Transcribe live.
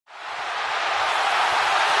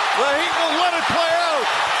The Heat will let it play out.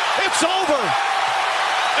 It's over.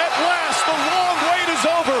 At last, the long wait is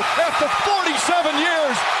over. After 47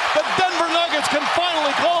 years, the Denver Nuggets can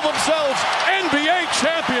finally call themselves NBA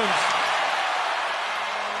champions.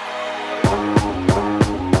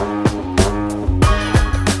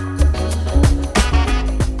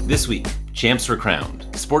 This week, champs were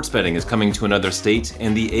crowned, sports betting is coming to another state,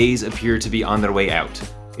 and the A's appear to be on their way out.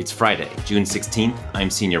 It's Friday, June 16th. I'm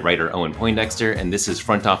senior writer Owen Poindexter, and this is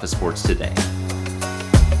Front Office Sports Today.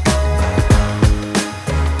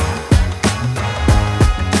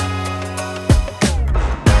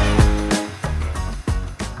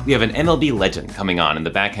 We have an MLB legend coming on in the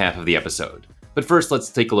back half of the episode. But first, let's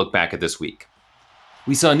take a look back at this week.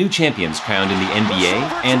 We saw new champions crowned in the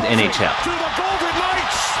NBA and NHL.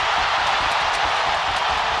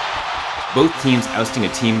 Both teams ousting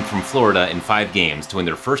a team from Florida in 5 games to win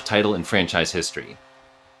their first title in franchise history.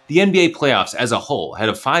 The NBA playoffs as a whole had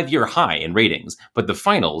a 5-year high in ratings, but the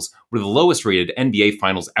finals were the lowest rated NBA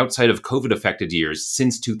finals outside of COVID-affected years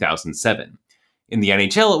since 2007. In the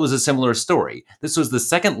NHL, it was a similar story. This was the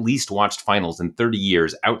second least watched finals in 30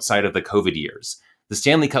 years outside of the COVID years. The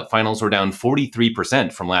Stanley Cup finals were down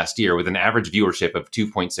 43% from last year with an average viewership of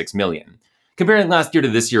 2.6 million. Comparing last year to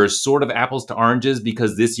this year is sort of apples to oranges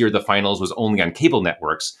because this year the finals was only on cable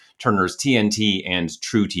networks, Turner's TNT and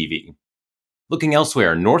True TV. Looking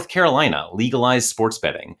elsewhere, North Carolina legalized sports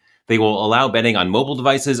betting. They will allow betting on mobile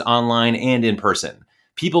devices, online, and in person.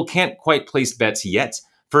 People can't quite place bets yet.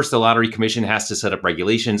 First, the Lottery Commission has to set up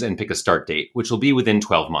regulations and pick a start date, which will be within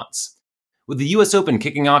 12 months. With the US Open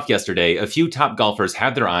kicking off yesterday, a few top golfers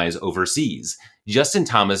had their eyes overseas. Justin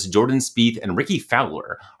Thomas, Jordan Spieth, and Ricky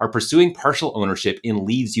Fowler are pursuing partial ownership in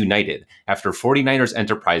Leeds United after 49ers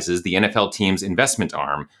Enterprises, the NFL team's investment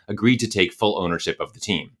arm, agreed to take full ownership of the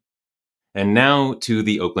team. And now to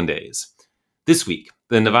the Oakland A's. This week,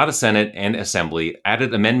 the Nevada Senate and Assembly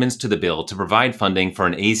added amendments to the bill to provide funding for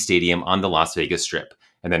an A's stadium on the Las Vegas Strip,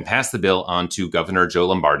 and then passed the bill on to Governor Joe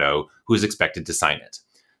Lombardo, who is expected to sign it.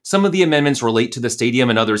 Some of the amendments relate to the stadium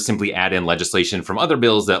and others simply add in legislation from other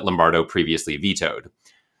bills that Lombardo previously vetoed.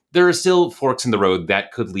 There are still forks in the road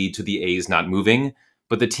that could lead to the A's not moving,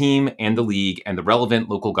 but the team and the league and the relevant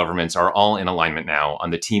local governments are all in alignment now on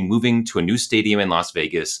the team moving to a new stadium in Las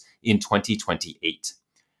Vegas in 2028.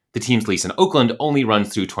 The team's lease in Oakland only runs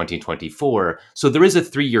through 2024, so there is a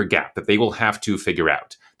 3-year gap that they will have to figure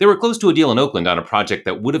out. They were close to a deal in Oakland on a project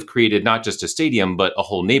that would have created not just a stadium, but a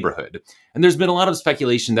whole neighborhood. And there's been a lot of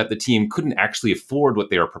speculation that the team couldn't actually afford what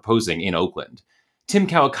they are proposing in Oakland. Tim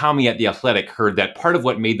Kawakami at The Athletic heard that part of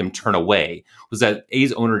what made them turn away was that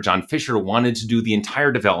A's owner John Fisher wanted to do the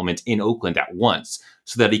entire development in Oakland at once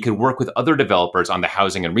so that he could work with other developers on the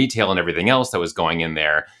housing and retail and everything else that was going in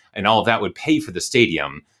there, and all of that would pay for the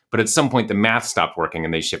stadium. But at some point the math stopped working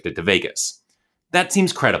and they shifted to Vegas. That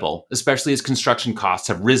seems credible, especially as construction costs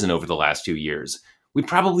have risen over the last few years. We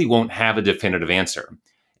probably won't have a definitive answer.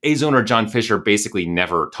 A's owner John Fisher basically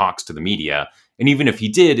never talks to the media, and even if he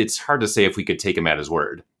did, it's hard to say if we could take him at his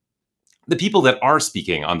word. The people that are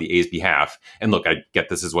speaking on the A's behalf, and look, I get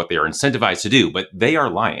this is what they are incentivized to do, but they are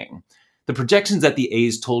lying. The projections that the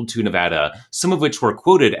A's told to Nevada, some of which were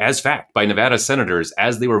quoted as fact by Nevada senators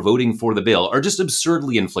as they were voting for the bill, are just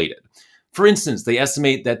absurdly inflated. For instance, they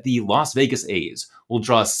estimate that the Las Vegas A's will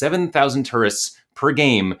draw 7,000 tourists per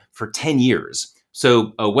game for 10 years.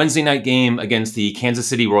 So a Wednesday night game against the Kansas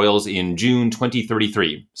City Royals in June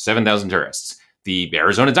 2033, 7,000 tourists. The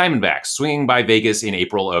Arizona Diamondbacks swinging by Vegas in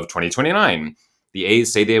April of 2029. The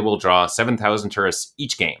A's say they will draw 7,000 tourists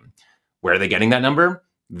each game. Where are they getting that number?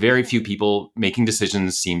 Very few people making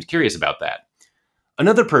decisions seemed curious about that.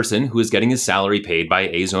 Another person who is getting his salary paid by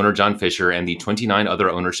A's owner John Fisher and the 29 other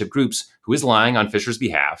ownership groups who is lying on Fisher's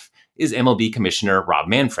behalf is MLB Commissioner Rob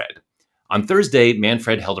Manfred. On Thursday,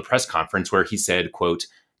 Manfred held a press conference where he said, quote,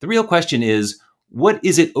 "The real question is, what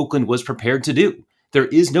is it Oakland was prepared to do? There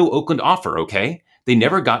is no Oakland offer, okay? They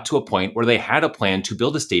never got to a point where they had a plan to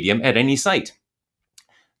build a stadium at any site."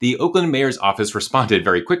 The Oakland mayor's office responded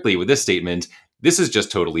very quickly with this statement: "This is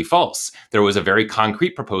just totally false. There was a very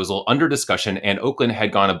concrete proposal under discussion, and Oakland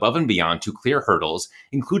had gone above and beyond to clear hurdles,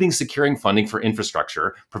 including securing funding for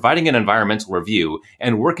infrastructure, providing an environmental review,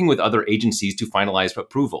 and working with other agencies to finalize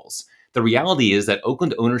approvals. The reality is that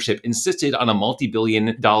Oakland ownership insisted on a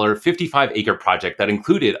multi-billion-dollar 55-acre project that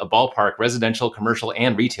included a ballpark, residential, commercial,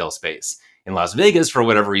 and retail space. In Las Vegas, for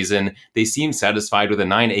whatever reason, they seemed satisfied with a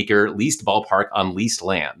 9-acre leased ballpark on leased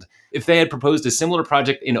land. If they had proposed a similar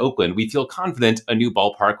project in Oakland, we feel confident a new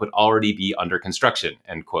ballpark would already be under construction,"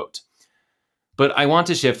 end quote. But I want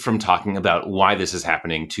to shift from talking about why this is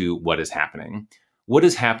happening to what is happening. What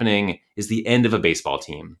is happening is the end of a baseball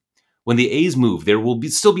team. When the A's move, there will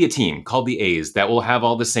still be a team called the A's that will have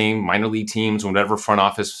all the same minor league teams, whatever front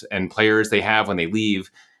office and players they have when they leave.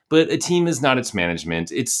 But a team is not its management.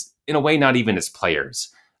 It's, in a way, not even its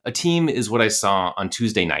players. A team is what I saw on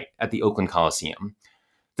Tuesday night at the Oakland Coliseum.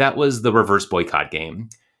 That was the reverse boycott game.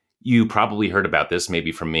 You probably heard about this,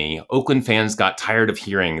 maybe from me. Oakland fans got tired of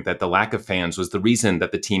hearing that the lack of fans was the reason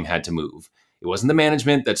that the team had to move. It wasn't the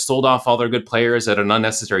management that sold off all their good players at an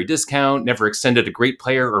unnecessary discount, never extended a great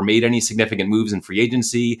player or made any significant moves in free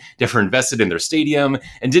agency, never invested in their stadium,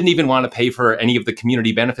 and didn't even want to pay for any of the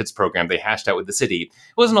community benefits program they hashed out with the city.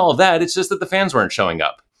 It wasn't all of that, it's just that the fans weren't showing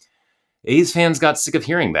up. A's fans got sick of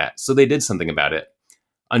hearing that, so they did something about it.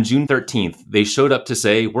 On June 13th, they showed up to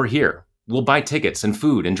say, "We're here. We'll buy tickets and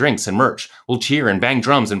food and drinks and merch. We'll cheer and bang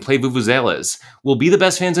drums and play vuvuzelas. We'll be the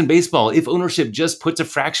best fans in baseball if ownership just puts a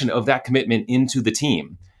fraction of that commitment into the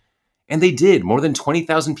team." And they did. More than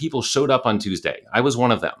 20,000 people showed up on Tuesday. I was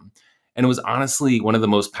one of them. And it was honestly one of the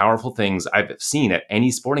most powerful things I've seen at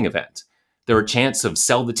any sporting event. There were chants of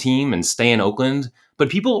sell the team and stay in Oakland, but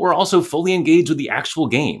people were also fully engaged with the actual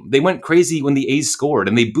game. They went crazy when the A's scored,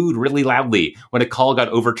 and they booed really loudly when a call got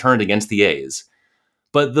overturned against the A's.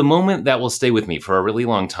 But the moment that will stay with me for a really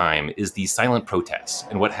long time is the silent protests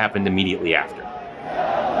and what happened immediately after.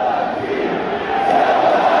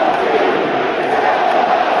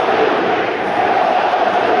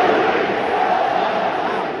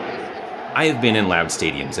 I have been in loud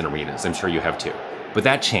stadiums and arenas, I'm sure you have too. But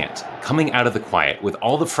that chant, coming out of the quiet with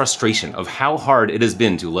all the frustration of how hard it has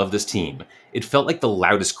been to love this team, it felt like the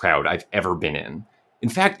loudest crowd I've ever been in. In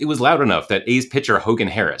fact, it was loud enough that A's pitcher Hogan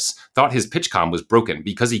Harris thought his pitch comm was broken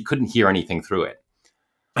because he couldn't hear anything through it.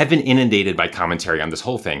 I've been inundated by commentary on this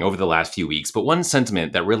whole thing over the last few weeks, but one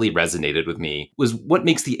sentiment that really resonated with me was what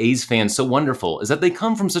makes the A's fans so wonderful is that they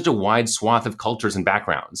come from such a wide swath of cultures and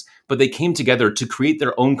backgrounds, but they came together to create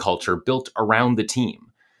their own culture built around the team.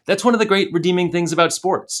 That's one of the great redeeming things about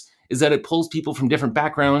sports, is that it pulls people from different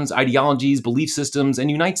backgrounds, ideologies, belief systems, and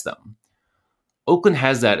unites them. Oakland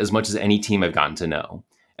has that as much as any team I've gotten to know,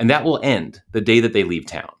 and that will end the day that they leave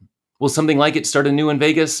town. Will something like it start anew in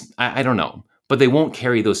Vegas? I don't know, but they won't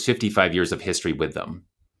carry those 55 years of history with them.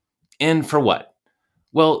 And for what?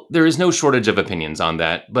 Well, there is no shortage of opinions on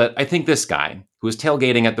that, but I think this guy, who was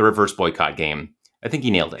tailgating at the reverse boycott game, I think he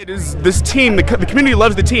nailed it. It is this team, the community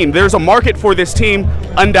loves the team. There's a market for this team,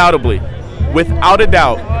 undoubtedly, without a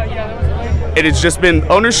doubt. It has just been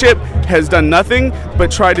ownership has done nothing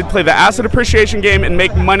but try to play the asset appreciation game and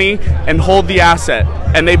make money and hold the asset.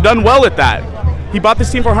 And they've done well at that. He bought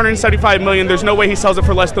this team for $175 million. There's no way he sells it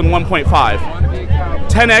for less than 1.5.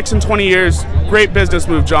 10x in 20 years. Great business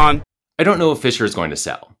move, John. I don't know if Fisher is going to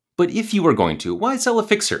sell, but if you were going to, why sell a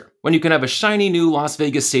fixer when you can have a shiny new Las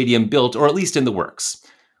Vegas stadium built or at least in the works?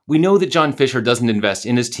 We know that John Fisher doesn't invest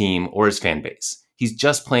in his team or his fan base. He's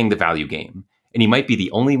just playing the value game. And he might be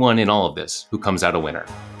the only one in all of this who comes out a winner.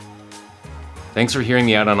 Thanks for hearing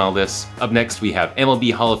me out on all this. Up next, we have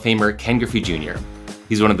MLB Hall of Famer Ken Griffey Jr.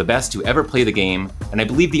 He's one of the best to ever play the game, and I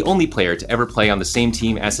believe the only player to ever play on the same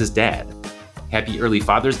team as his dad. Happy early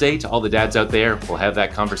Father's Day to all the dads out there. We'll have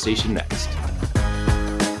that conversation next.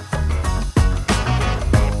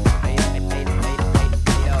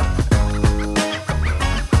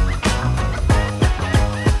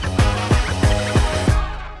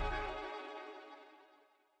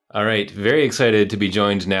 All right, very excited to be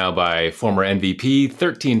joined now by former MVP,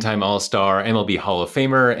 13-time All-Star, MLB Hall of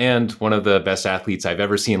Famer, and one of the best athletes I've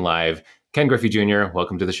ever seen live, Ken Griffey Jr.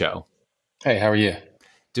 Welcome to the show. Hey, how are you?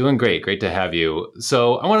 Doing great. Great to have you.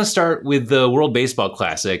 So I want to start with the World Baseball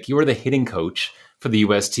Classic. You were the hitting coach for the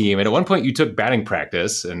U.S. team, and at one point you took batting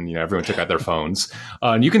practice, and everyone took out their phones.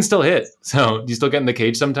 And you can still hit. So do you still get in the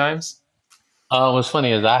cage sometimes? What's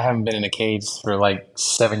funny is I haven't been in a cage for like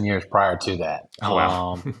 7 years prior to that. Oh,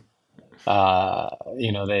 wow.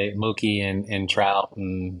 Mookie and Trout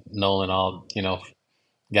and Nolan all,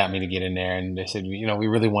 got me to get in there, and they said, we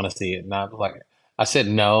really want to see it. And I said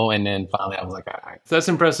no, and then finally I was like, all right. So that's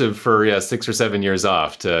impressive for 6 or 7 years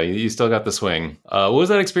off. You still got the swing. What was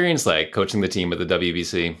that experience like, coaching the team at the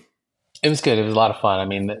WBC? It was good. It was a lot of fun. I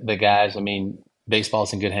mean, the guys,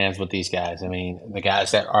 baseball's in good hands with these guys. The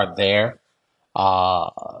guys that are there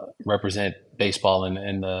represent baseball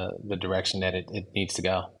in the direction that it needs to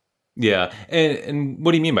go. Yeah. And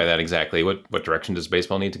what do you mean by that exactly? What direction does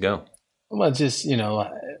baseball need to go? Well, just,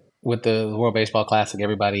 with the World Baseball Classic,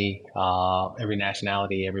 everybody, every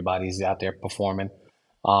nationality, everybody's out there performing.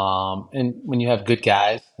 And when you have good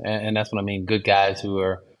guys, and that's what I mean, good guys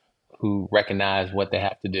who recognize what they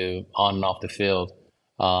have to do on and off the field,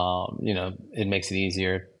 it makes it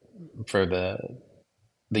easier for the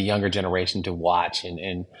the younger generation to watch,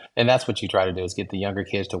 and that's what you try to do, is get the younger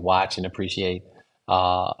kids to watch and appreciate,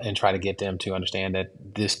 and try to get them to understand that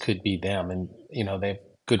this could be them, and they're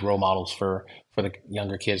good role models for the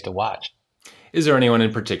younger kids to watch. Is there anyone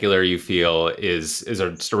in particular you feel is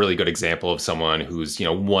just a really good example of someone who's,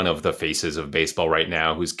 one of the faces of baseball right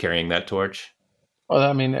now who's carrying that torch? Well,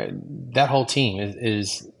 I mean, that whole team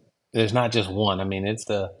is there's not just one. I mean, it's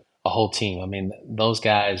a whole team. I mean, those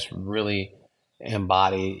guys really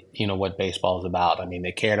embody, what baseball is about. I mean,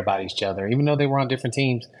 they cared about each other, even though they were on different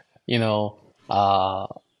teams. You know, uh,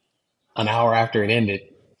 an hour after it ended,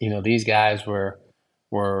 these guys were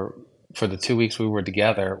for the 2 weeks we were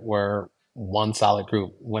together, were one solid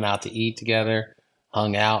group. Went out to eat together,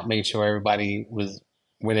 hung out, made sure everybody was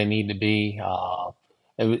where they needed to be.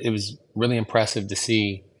 It was really impressive to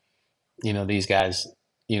see, these guys,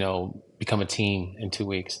 become a team in 2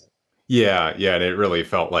 weeks. Yeah, yeah, and it really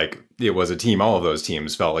felt like it was a team. All of those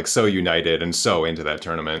teams felt like so united and so into that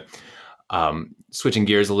tournament. Switching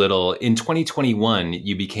gears a little, in 2021,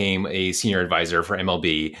 you became a senior advisor for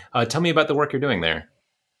MLB. Tell me about the work you're doing there.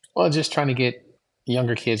 Well, just trying to get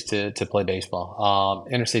younger kids to play baseball,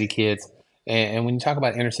 inner city kids. And when you talk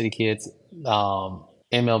about inner city kids,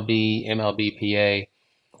 MLB, MLBPA,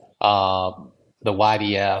 the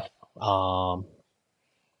YDF,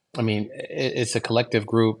 I mean, it's a collective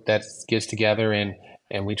group that gets together,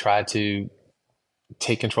 and we try to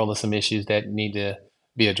take control of some issues that need to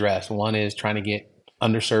be addressed. One is trying to get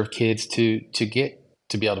underserved kids to get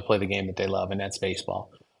to be able to play the game that they love, and that's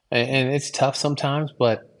baseball. And it's tough sometimes,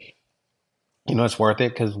 but it's worth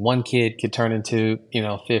it, because one kid could turn into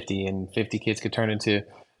 50, and 50 kids could turn into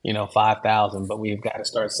 5,000. But we've got to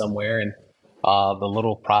start somewhere, and the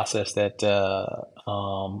little process that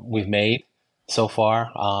we've made so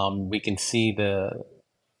far, we can see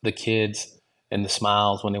the kids and the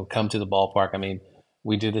smiles when they come to the ballpark. I mean,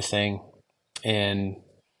 we do this thing in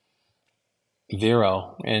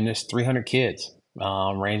Vero, and there's 300 kids,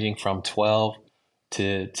 ranging from 12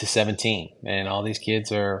 to 17, and all these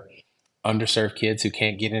kids are underserved kids who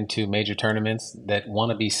can't get into major tournaments that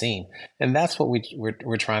want to be seen. And that's what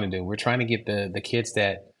we're trying to do. We're trying to get the kids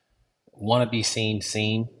that want to be seen,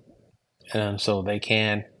 so they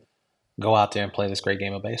can go out there and play this great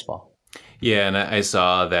game of baseball. Yeah, and I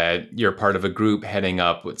saw that you're part of a group heading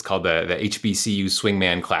up what's called the HBCU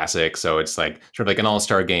Swingman Classic. So it's like sort of like an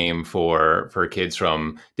all-star game for kids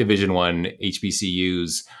from Division I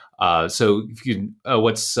HBCUs. So if you,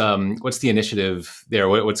 what's the initiative there?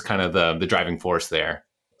 What's kind of the driving force there?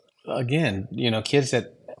 Again, kids that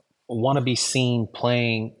want to be seen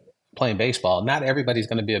playing baseball. Not everybody's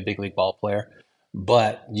going to be a big league ball player,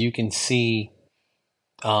 but you can see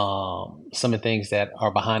some of the things that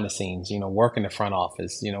are behind the scenes. Work in the front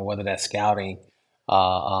office. Whether that's scouting,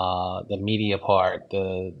 the media part,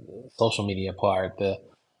 the social media part,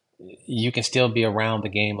 you can still be around the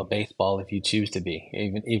game of baseball if you choose to be,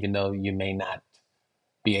 even though you may not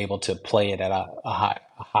be able to play it at a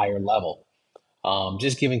higher level.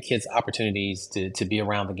 Just giving kids opportunities to be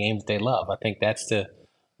around the game that they love. I think that's the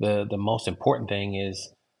most important thing,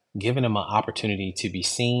 is giving them an opportunity to be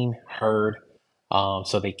seen, heard,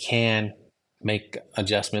 so they can make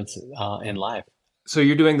adjustments in life. So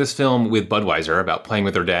you're doing this film with Budweiser about playing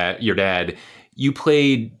with your dad. You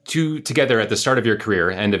played together at the start of your career,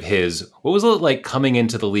 end of his. What was it like coming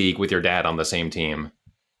into the league with your dad on the same team?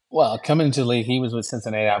 Well, coming into the league, he was with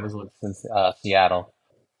Cincinnati. I was with Seattle.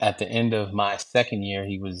 At the end of my second year,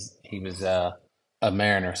 he was a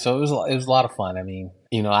Mariner. So it was a lot of fun. I mean,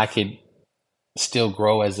 I could still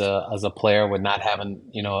grow as a player with not having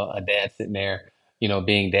a dad sitting there,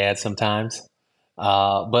 being dad sometimes.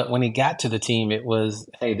 But when he got to the team, it was,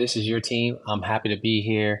 hey, this is your team. I'm happy to be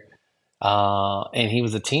here. And he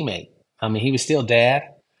was a teammate. I mean, he was still dad,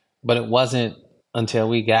 but it wasn't until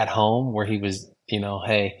we got home where he was,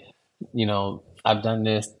 hey, I've done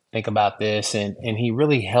this, think about this. And he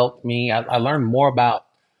really helped me. I learned more about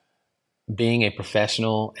being a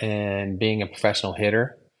professional and being a professional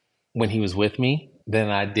hitter when he was with me than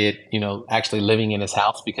I did, actually living in his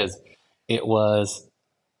house, because it was,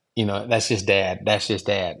 that's just dad. That's just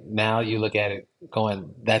dad. Now you look at it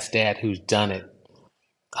going, that's dad who's done it.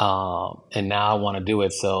 And now I want to do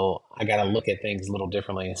it. So I got to look at things a little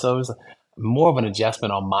differently. So it was more of an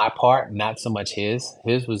adjustment on my part, not so much his.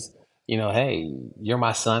 His was, hey, you're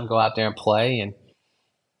my son, go out there and play and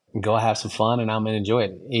go have some fun, and I'm going to enjoy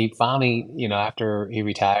it. He finally, after he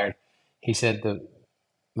retired, he said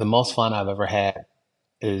the most fun I've ever had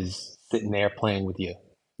is sitting there playing with you.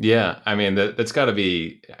 Yeah, I mean that's got to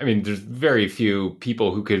be. I mean, there's very few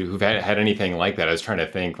people who've had anything like that. I was trying to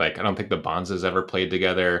think. Like, I don't think the Bonzes ever played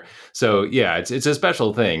together. So yeah, it's a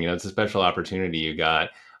special thing. It's a special opportunity you got.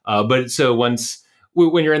 But so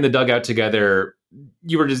when you're in the dugout together,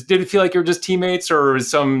 did it feel like you were just teammates, or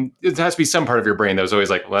it has to be some part of your brain that was always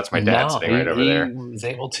like, well, that's my dad No, sitting right over he there. was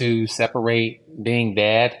able to separate being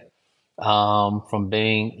dad from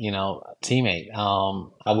being, a teammate.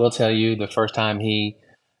 I will tell you, the first time he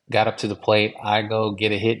got up to the plate, I go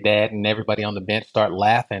get a hit, dad, and everybody on the bench start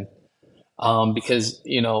laughing because,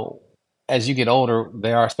 as you get older,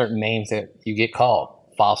 there are certain names that you get called: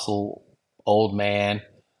 fossil, old man,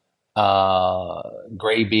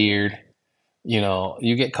 gray beard.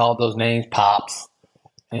 You get called those names, pops.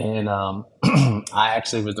 And I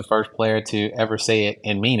actually was the first player to ever say it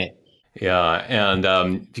and mean it. Yeah, and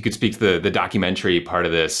if you could speak to the documentary part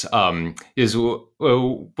of this,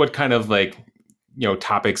 what kind of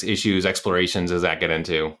topics, issues, explorations does that get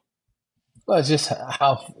into? Well, it's just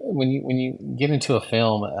how when you get into a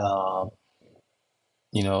film,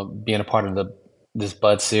 being a part of this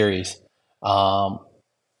Bud series, um,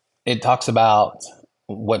 it talks about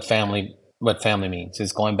what family means.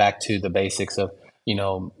 It's going back to the basics of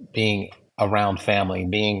being around family,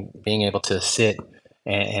 being able to sit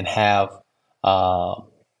and have uh,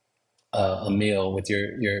 a meal with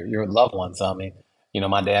your loved ones. I mean,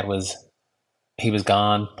 my dad he was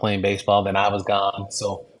gone playing baseball, then I was gone,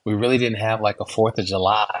 so we really didn't have like a Fourth of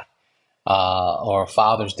July or a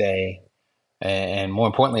Father's Day, and more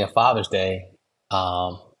importantly, a Father's Day.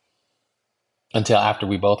 Until after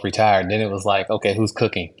we both retired. Then it was like, okay, who's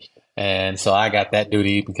cooking? And so I got that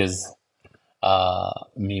duty because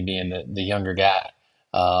me being the younger guy,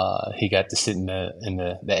 he got to sit in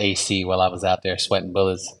the AC while I was out there sweating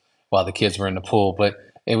bullets while the kids were in the pool. But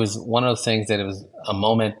it was one of those things that it was a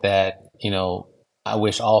moment that, I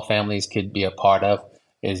wish all families could be a part of,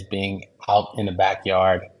 is being out in the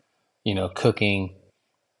backyard, cooking,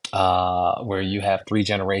 where you have three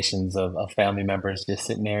generations of family members just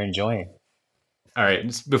sitting there enjoying. All right,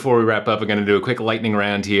 just before we wrap up, I'm going to do a quick lightning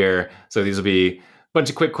round here. So these will be a bunch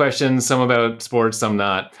of quick questions, some about sports, some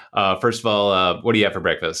not. First of all, what do you have for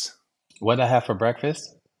breakfast? What did I have for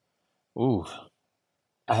breakfast? Ooh,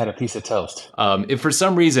 I had a piece of toast. If for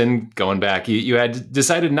some reason, going back, you had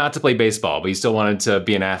decided not to play baseball, but you still wanted to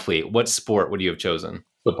be an athlete, what sport would you have chosen?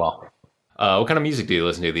 Football. What kind of music do you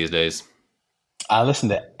listen to these days? I listen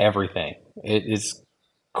to everything. It is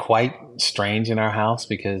quite strange in our house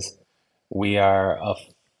because we are a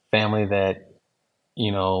family that,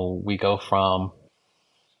 we go from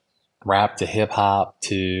rap to hip hop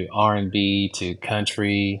to R&B to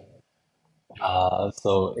country.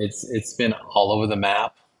 So it's been all over the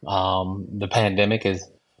map. The pandemic has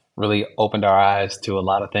really opened our eyes to a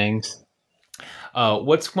lot of things.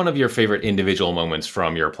 What's one of your favorite individual moments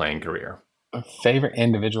from your playing career? A favorite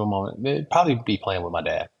individual moment, it'd probably be playing with my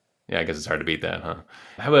dad. Yeah, I guess it's hard to beat that, huh?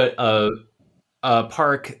 How about a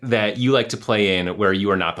park that you like to play in where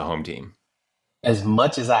you are not the home team? As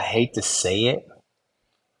much as I hate to say it,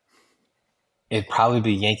 it'd probably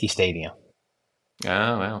be Yankee Stadium.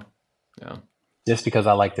 Oh, well. Yeah. Just because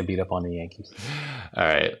I like to beat up on the Yankees. All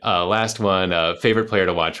right. Last one. Favorite player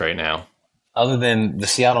to watch right now? Other than the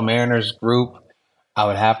Seattle Mariners group, I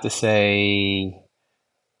would have to say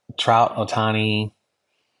Trout, Ohtani,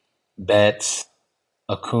 Betts,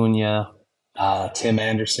 Acuna, Tim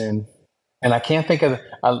Anderson. And I can't think of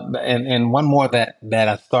and one more that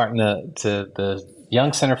I'm starting to the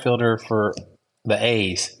young center fielder for the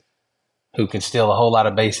A's who can steal a whole lot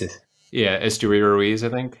of bases. Yeah, Esteury Ruiz, I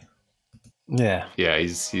think. Yeah. Yeah,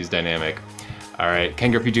 he's dynamic. All right,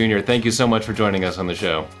 Ken Griffey Jr., thank you so much for joining us on the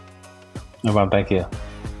show. No problem, thank you.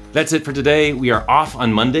 That's it for today. We are off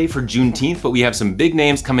on Monday for Juneteenth, but we have some big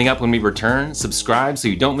names coming up when we return. Subscribe so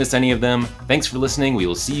you don't miss any of them. Thanks for listening. We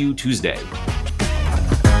will see you Tuesday.